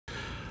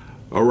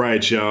All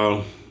right,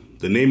 y'all.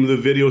 The name of the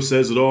video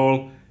says it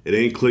all. It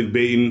ain't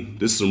clickbaiting.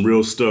 This is some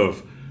real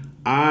stuff.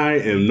 I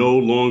am no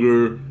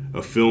longer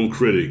a film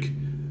critic.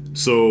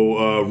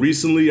 So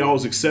recently I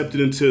was accepted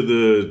into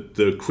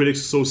the Critics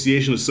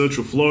Association of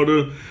Central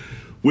Florida,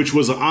 which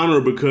was an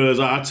honor because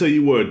I tell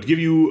you what, to give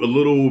you a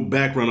little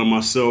background on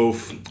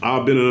myself,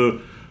 I've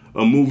been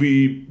a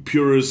movie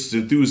purist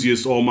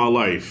enthusiast all my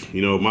life.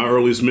 You know, my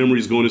earliest memory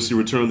is going to see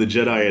Return of the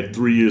Jedi at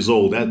 3 years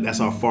old. That's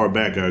how far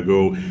back I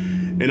go.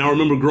 And I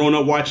remember growing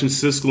up watching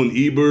Siskel and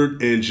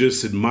Ebert and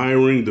just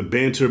admiring the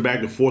banter back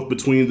and forth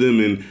between them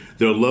and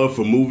their love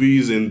for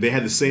movies. And they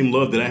had the same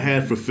love that I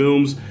had for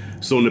films.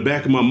 So in the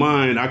back of my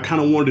mind, I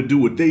kind of wanted to do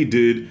what they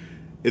did.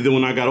 And then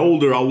when I got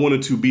older, I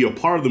wanted to be a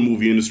part of the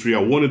movie industry. I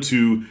wanted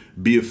to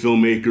be a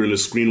filmmaker and a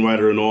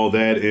screenwriter and all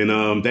that. And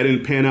that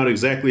didn't pan out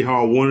exactly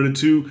how I wanted it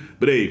to.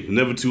 But hey,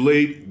 never too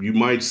late. You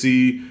might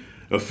see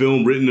a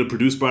film written and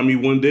produced by me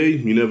one day.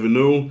 You never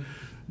know.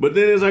 But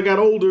then as I got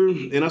older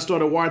and I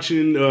started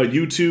watching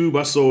YouTube,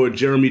 I saw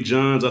Jeremy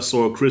Johns, I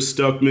saw Chris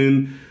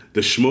Stuckman,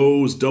 the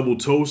Schmoes, Double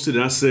Toasted,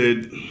 and I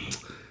said,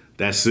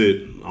 that's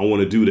it. I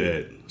want to do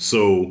that.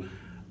 So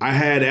I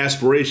had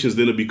aspirations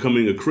then of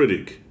becoming a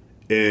critic.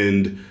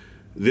 And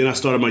then I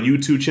started my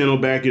YouTube channel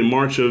back in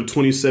March of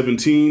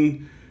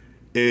 2017.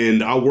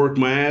 And I worked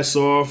my ass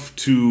off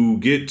to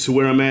get to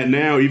where I'm at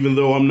now, even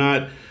though I'm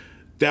not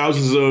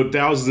thousands and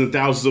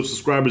thousands of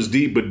subscribers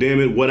deep, but damn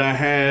it, what I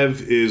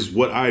have is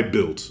what I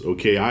built,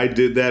 okay? I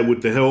did that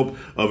with the help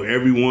of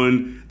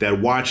everyone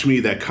that watched me,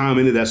 that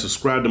commented, that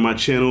subscribed to my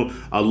channel.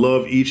 I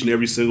love each and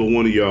every single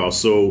one of y'all.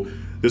 So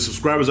the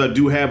subscribers I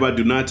do have, I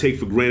do not take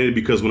for granted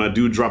because when I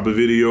do drop a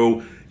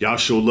video, y'all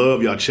show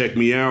love, y'all check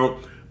me out.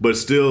 But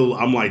still,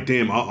 I'm like,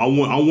 damn, I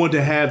want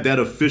to have that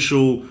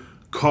official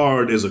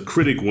card as a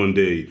critic one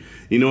day.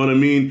 You know what I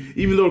mean?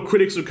 Even though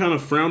critics are kind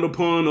of frowned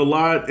upon a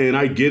lot, and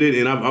I get it,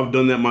 and I've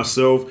done that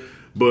myself.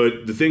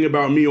 But the thing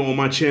about me on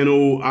my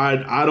channel,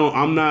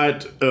 I'm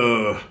not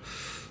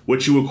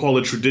what you would call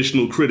a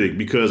traditional critic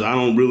because I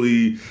don't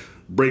really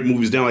break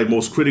movies down like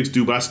most critics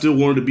do. But I still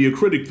wanted to be a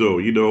critic, though.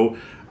 You know,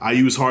 I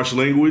use harsh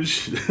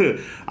language.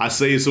 I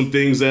say some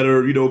things that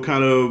are, you know,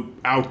 kind of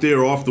out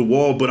there, off the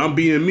wall. But I'm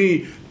being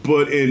me.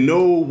 But in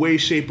no way,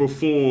 shape, or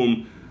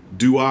form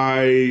do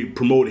I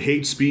promote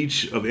hate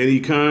speech of any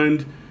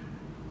kind.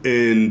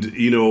 And,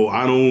 you know,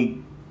 I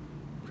don't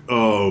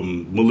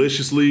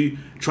maliciously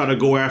try to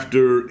go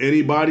after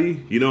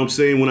anybody. You know what I'm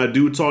saying? When I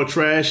do talk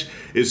trash,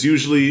 it's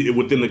usually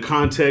within the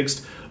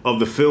context of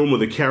the film or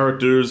the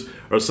characters,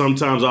 or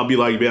sometimes I'll be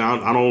like, man,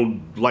 I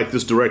don't like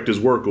this director's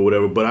work or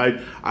whatever. But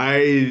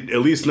I, at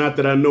least not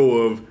that I know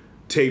of,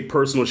 take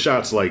personal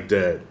shots like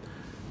that.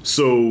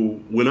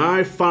 So when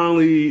I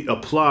finally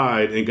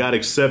applied and got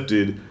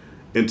accepted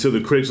into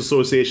the Critics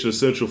Association of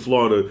Central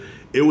Florida,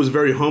 it was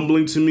very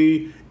humbling to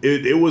me.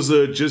 It was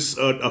just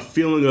a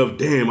feeling of,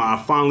 damn,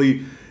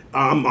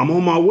 I'm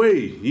on my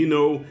way, you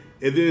know.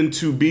 And then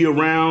to be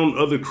around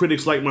other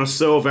critics like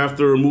myself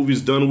after a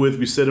movie's done with,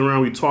 we sit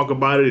around, we talk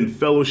about it in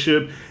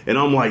fellowship, and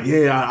I'm like,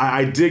 yeah,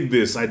 I dig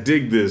this, I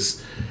dig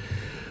this.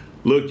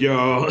 Look,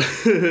 y'all,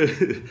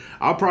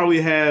 I'll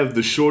probably have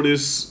the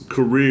shortest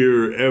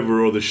career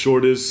ever, or the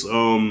shortest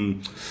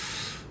run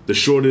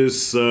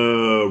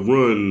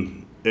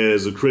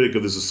as a critic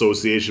of this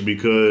association,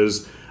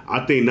 because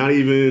I think not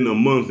even a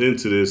month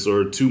into this,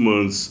 or 2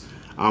 months,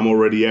 I'm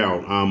already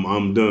out.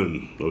 I'm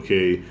done,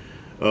 okay?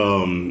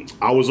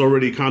 I was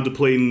already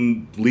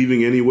contemplating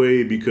leaving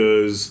anyway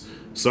because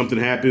something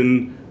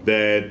happened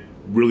that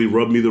really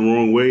rubbed me the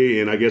wrong way,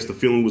 and I guess the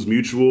feeling was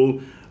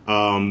mutual.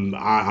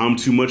 I'm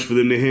too much for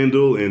them to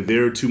handle, and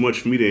they're too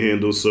much for me to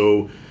handle,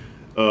 so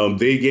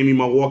they gave me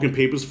my walking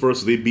papers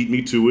first, so they beat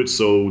me to it,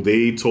 so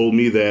they told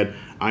me that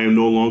I am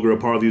no longer a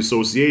part of the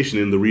association,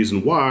 and the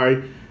reason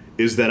why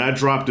is that I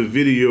dropped a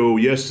video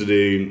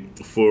yesterday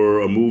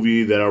for a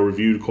movie that I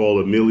reviewed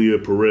called Amelia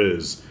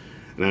Perez.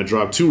 And I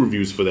dropped 2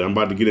 reviews for that. I'm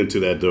about to get into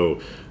that, though.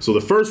 So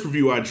the first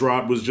review I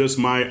dropped was just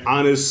my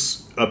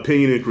honest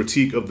opinion and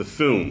critique of the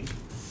film,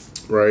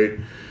 right?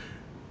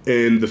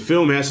 And the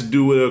film has to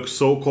do with a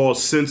so-called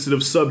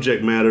sensitive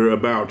subject matter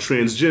about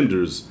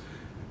transgenders.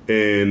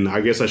 And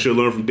I guess I should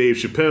learn from Dave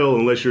Chappelle,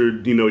 unless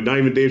you're, you know, not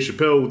even Dave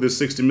Chappelle with this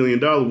 $60 million,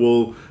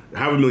 well,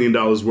 half $1 million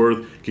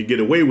worth, could get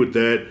away with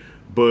that.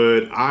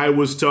 But I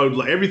was told,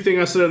 like, everything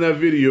I said in that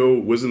video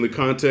was in the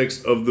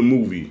context of the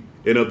movie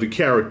and of the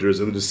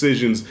characters and the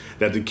decisions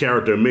that the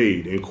character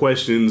made and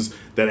questions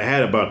that I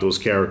had about those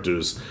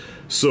characters.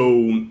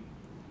 So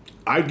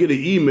I get an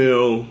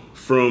email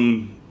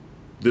from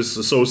this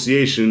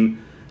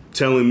association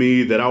telling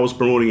me that I was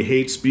promoting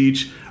hate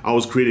speech. I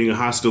was creating a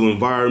hostile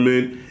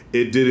environment.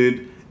 It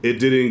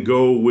didn't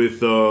go with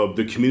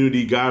the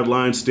community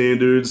guideline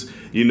standards,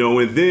 you know,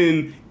 and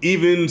then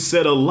even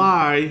said a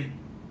lie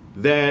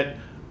that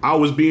I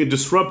was being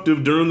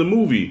disruptive during the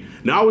movie.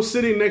 Now, I was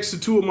sitting next to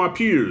 2 of my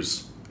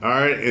peers, all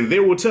right, and they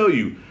will tell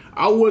you,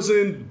 I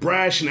wasn't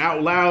brash and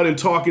out loud and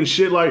talking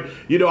shit like,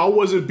 you know, I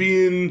wasn't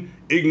being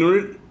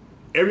ignorant.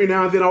 Every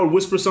now and then I would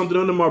whisper something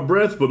under my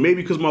breath, but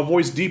maybe because my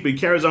voice deep, it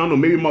carries, I don't know,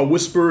 maybe my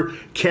whisper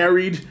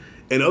carried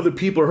and other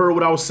people heard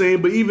what I was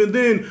saying. But even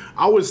then,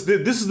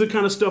 this is the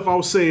kind of stuff I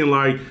was saying,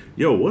 like,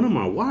 yo, what am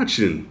I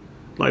watching?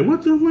 Like,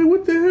 what the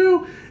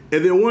hell?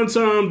 And then one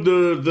time,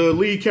 the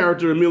lead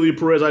character, Amelia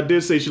Perez, I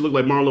did say she looked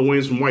like Marlon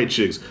Wayans from White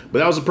Chicks. But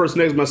that was the person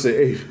next to me. I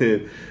said,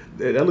 hey,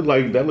 man, that looked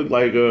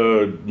like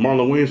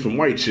Marlon Wayans from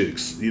White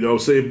Chicks. You know what I'm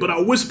saying? But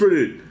I whispered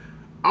it.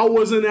 I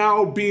wasn't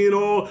out being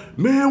all,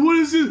 man, what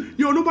is this?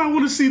 Yo, nobody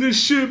want to see this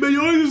shit, man.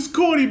 Yo, this is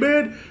corny,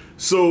 man.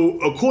 So,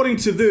 according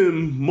to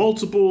them,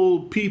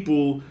 multiple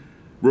people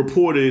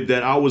reported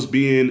that I was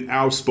being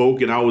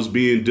outspoken, I was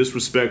being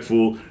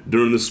disrespectful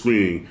during the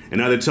screening. And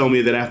now they're telling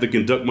me that I have to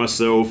conduct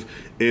myself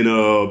in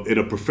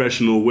a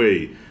professional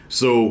way.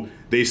 So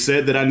they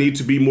said that I need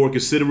to be more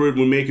considerate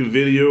when making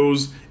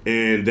videos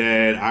and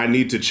that I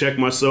need to check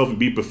myself and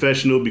be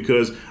professional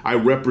because I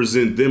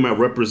represent them, I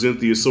represent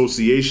the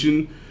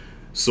association.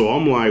 So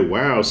I'm like,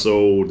 wow,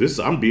 so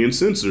I'm being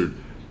censored.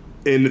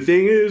 And the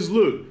thing is,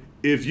 look,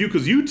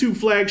 because YouTube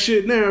flag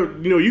shit now,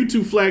 you know,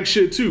 YouTube flag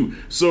shit too.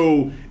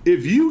 So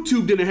if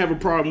YouTube didn't have a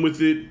problem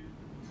with it,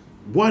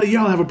 why do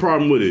y'all have a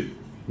problem with it?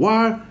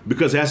 Why?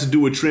 Because it has to do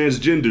with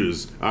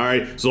transgenders, all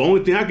right? So the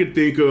only thing I could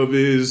think of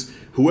is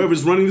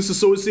whoever's running this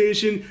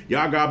association,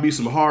 y'all gotta be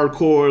some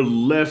hardcore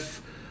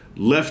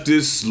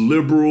leftist,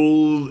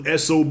 liberal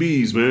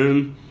SOBs,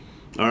 man,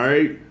 all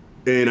right?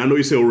 And I know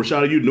you say, well,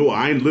 Rashad, you know,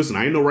 I ain't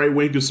no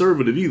right-wing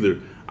conservative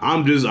either.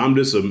 I'm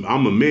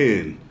a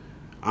man.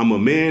 I'm a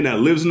man that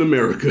lives in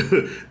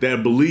America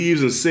that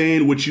believes in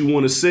saying what you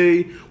want to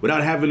say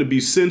without having to be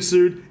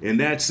censored, and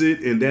that's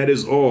it, and that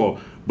is all.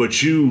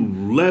 But you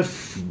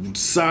leftist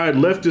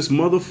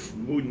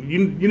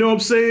you know what I'm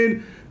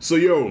saying? So,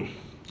 yo,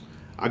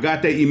 I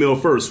got that email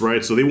first,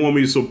 right? So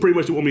pretty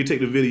much they want me to take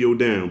the video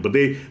down. But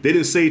they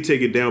didn't say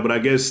take it down, but I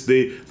guess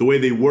the way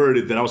they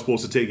worded that I was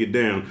supposed to take it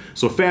down.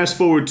 So fast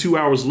forward 2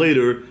 hours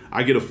later,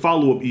 I get a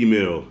follow-up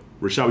email.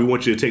 Rashad, we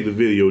want you to take the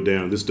video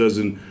down. This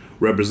doesn't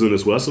represent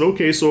us well. I said,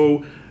 okay,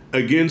 so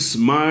against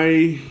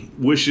my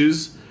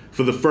wishes,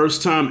 for the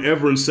first time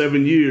ever in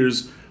 7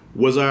 years,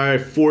 was I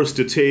forced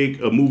to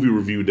take a movie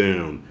review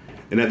down.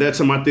 And at that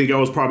time, I think I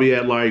was probably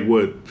at like,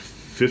 what,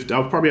 50? I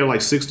was probably at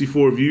like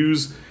 64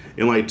 views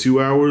in like 2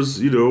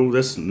 hours. You know,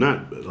 that's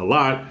not a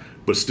lot,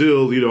 but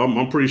still, you know,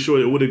 I'm pretty sure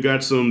it would have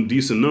got some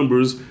decent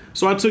numbers.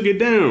 So I took it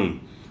down.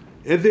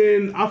 And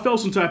then I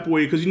felt some type of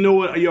way because, you know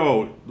what,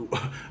 yo,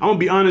 I'm gonna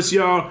be honest,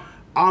 y'all.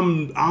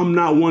 I'm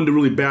not one to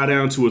really bow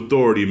down to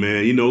authority,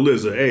 man. You know,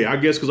 listen, hey, I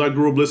guess because I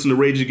grew up listening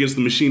to Rage Against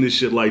the Machine and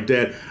shit like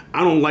that,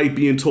 I don't like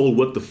being told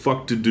what the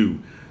fuck to do.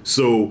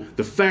 So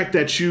the fact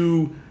that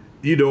you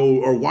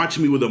know, are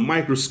watching me with a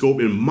microscope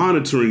and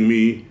monitoring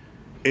me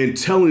and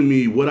telling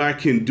me what I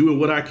can do and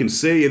what I can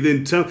say, and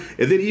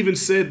then even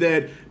said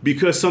that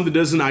because something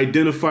doesn't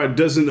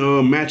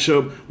match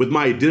up with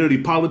my identity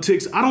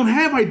politics, I don't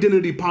have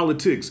identity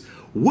politics.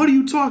 What are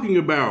you talking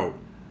about?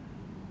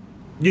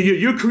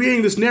 You're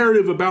creating this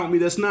narrative about me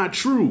that's not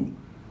true.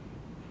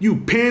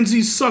 You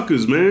pansy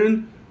suckers,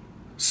 man.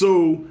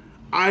 So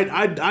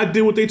I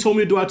did what they told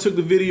me to do. I took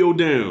the video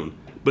down.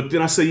 But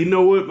then I said, you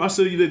know what? I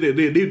said,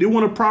 they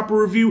want a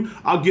proper review.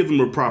 I'll give them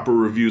a proper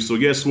review. So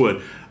guess what?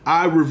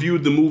 I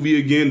reviewed the movie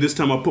again. This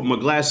time I put my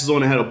glasses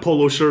on. I had a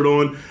polo shirt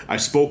on. I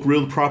spoke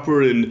real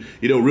proper and,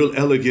 you know, real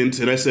elegant.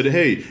 And I said,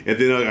 hey. And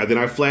then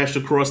I flashed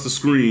across the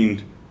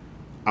screen.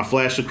 I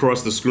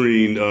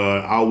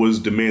was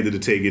demanded to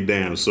take it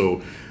down.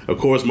 So, of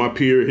course, my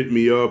peer hit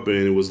me up and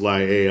it was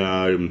like, hey,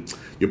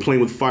 you're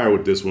playing with fire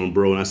with this one,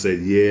 bro. And I said,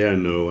 yeah, I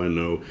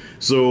know.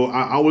 So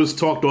I was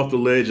talked off the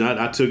ledge and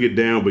I took it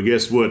down. But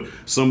guess what?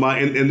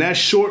 Somebody, in that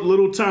short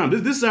little time,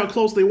 this is how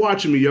close they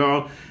watching me,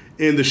 y'all.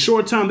 In the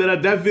short time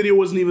that video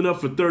wasn't even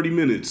up for 30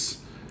 minutes.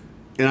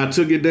 And I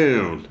took it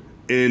down.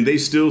 And they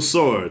still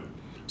saw it.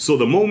 So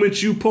the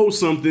moment you post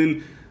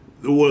something,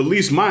 or at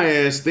least my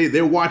ass,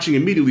 they're watching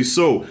immediately.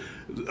 So,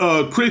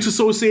 Critics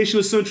Association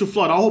of Central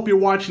Florida, I hope you're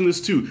watching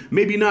this too.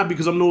 Maybe not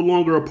because I'm no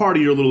longer a part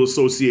of your little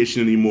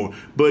association anymore.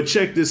 But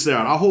check this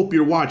out. I hope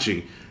you're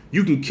watching.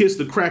 You can kiss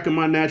the crack of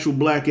my natural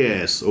black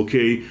ass,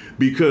 okay?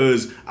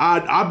 Because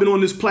I've been on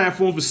this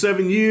platform for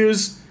 7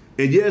 years.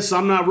 And yes,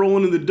 I'm not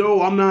rolling in the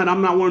dough. I'm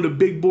not one of the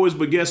big boys.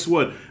 But guess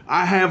what?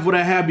 I have what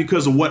I have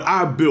because of what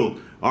I built.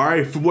 All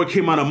right, from what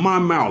came out of my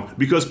mouth,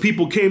 because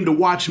people came to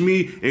watch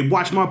me and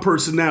watch my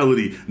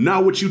personality,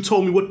 not what you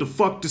told me what the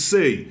fuck to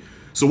say.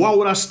 So why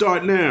would I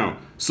start now?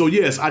 So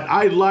yes,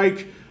 I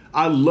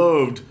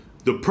loved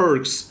the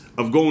perks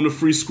of going to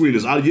free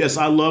screeners.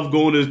 I love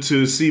going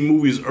to see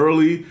movies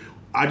early.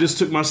 I just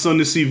took my son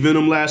to see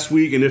Venom last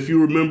week, and if you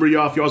remember,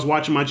 y'all, if y'all was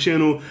watching my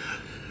channel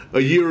a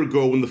year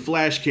ago when The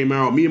Flash came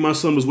out, me and my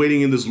son was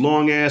waiting in this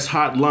long ass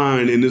hot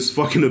line in this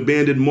fucking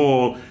abandoned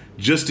mall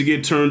just to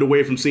get turned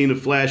away from seeing The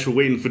Flash for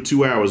waiting for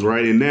 2 hours,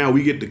 right? And now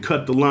we get to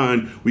cut the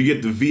line, we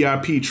get the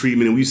VIP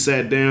treatment, and we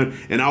sat down,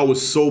 and I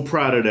was so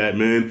proud of that,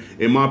 man.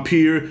 And my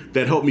peer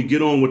that helped me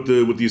get on with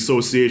the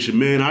association,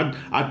 man,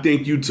 I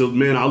thank you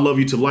man, I love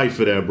you to life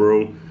for that,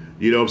 bro.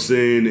 You know what I'm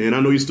saying? And I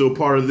know you're still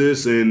part of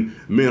this, and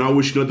man, I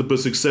wish you nothing but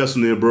success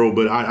in there, bro,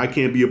 but I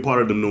can't be a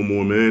part of them no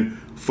more,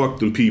 man. Fuck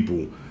them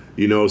people.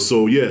 You know,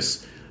 so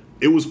yes,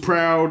 it was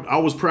proud. I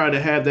was proud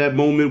to have that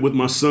moment with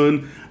my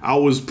son. I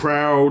was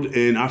proud,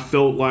 and I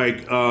felt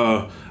like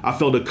I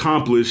felt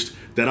accomplished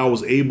that I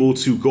was able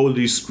to go to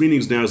these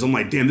screenings now. So I'm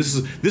like, damn, this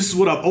is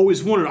what I've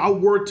always wanted. I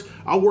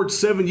worked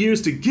 7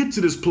 years to get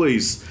to this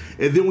place,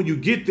 and then when you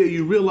get there,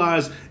 you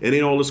realize it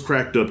ain't all it's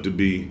cracked up to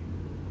be.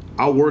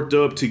 I worked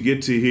up to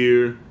get to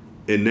here,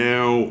 and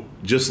now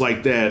just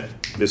like that,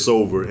 it's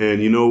over.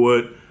 And you know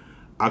what?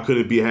 I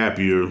couldn't be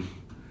happier.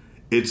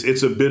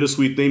 It's a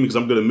bittersweet thing because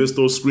I'm gonna miss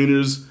those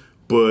screeners.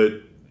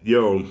 But,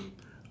 yo,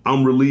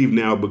 I'm relieved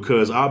now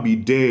because I'll be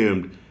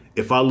damned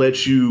if I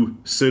let you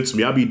sense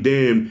me. I'll be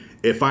damned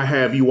if I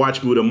have you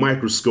watch me with a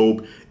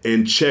microscope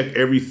and check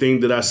everything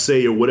that I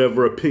say or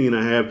whatever opinion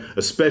I have,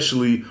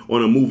 especially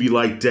on a movie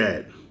like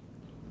that.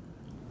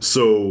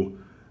 So,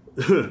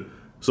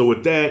 so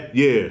with that,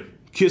 yeah,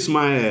 kiss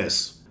my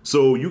ass.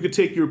 So you can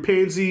take your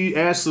pansy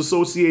ass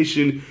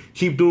association,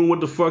 keep doing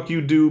what the fuck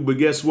you do, but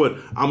guess what?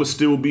 I'ma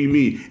still be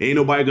me. Ain't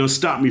nobody gonna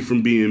stop me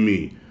from being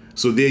me.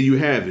 So there you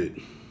have it.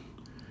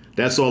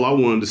 That's all I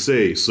wanted to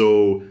say.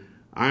 So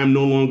I am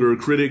no longer a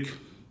critic.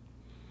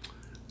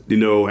 You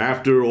know,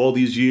 after all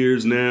these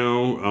years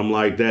now, I'm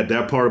like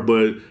that part,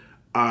 but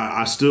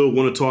I still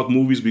want to talk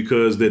movies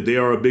because they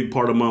are a big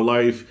part of my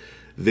life.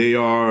 They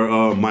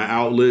are my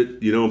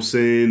outlet. You know what I'm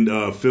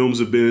saying? Films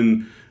have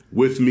been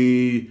with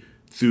me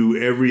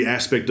through every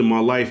aspect of my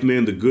life,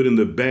 man, the good and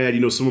the bad. You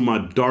know, some of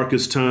my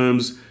darkest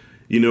times,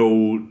 you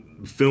know,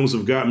 films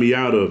have got me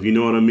out of, you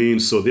know what I mean?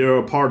 So they're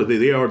a part of it.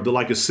 They're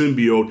like a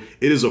symbiote.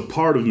 It is a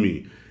part of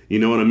me, you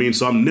know what I mean?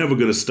 So I'm never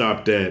going to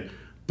stop that.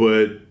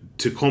 But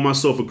to call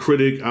myself a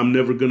critic, I'm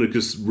never going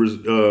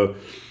to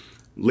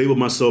label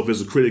myself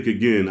as a critic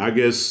again. I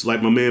guess,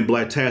 like my man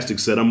Blacktastic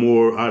said,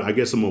 I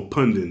guess I'm a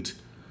pundit.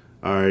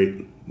 All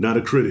right, not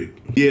a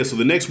critic. Yeah, so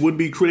the next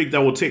would-be critic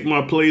that will take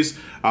my place,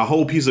 I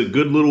hope he's a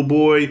good little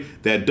boy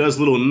that does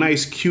little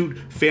nice, cute,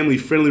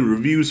 family-friendly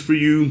reviews for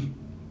you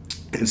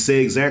and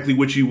say exactly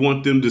what you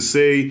want them to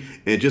say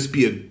and just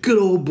be a good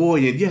old boy.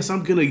 And yes,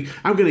 I'm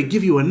gonna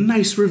give you a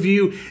nice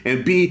review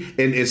and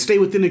stay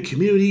within the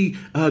community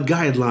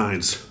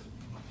guidelines.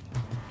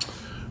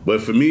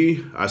 But for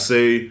me, I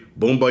say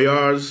bon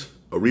voyage,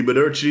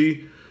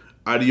 arrivederci,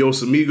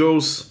 adios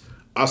amigos,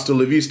 hasta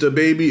la vista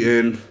baby,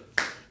 and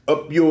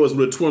up yours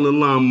with a twirling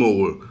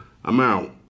lawnmower. I'm out.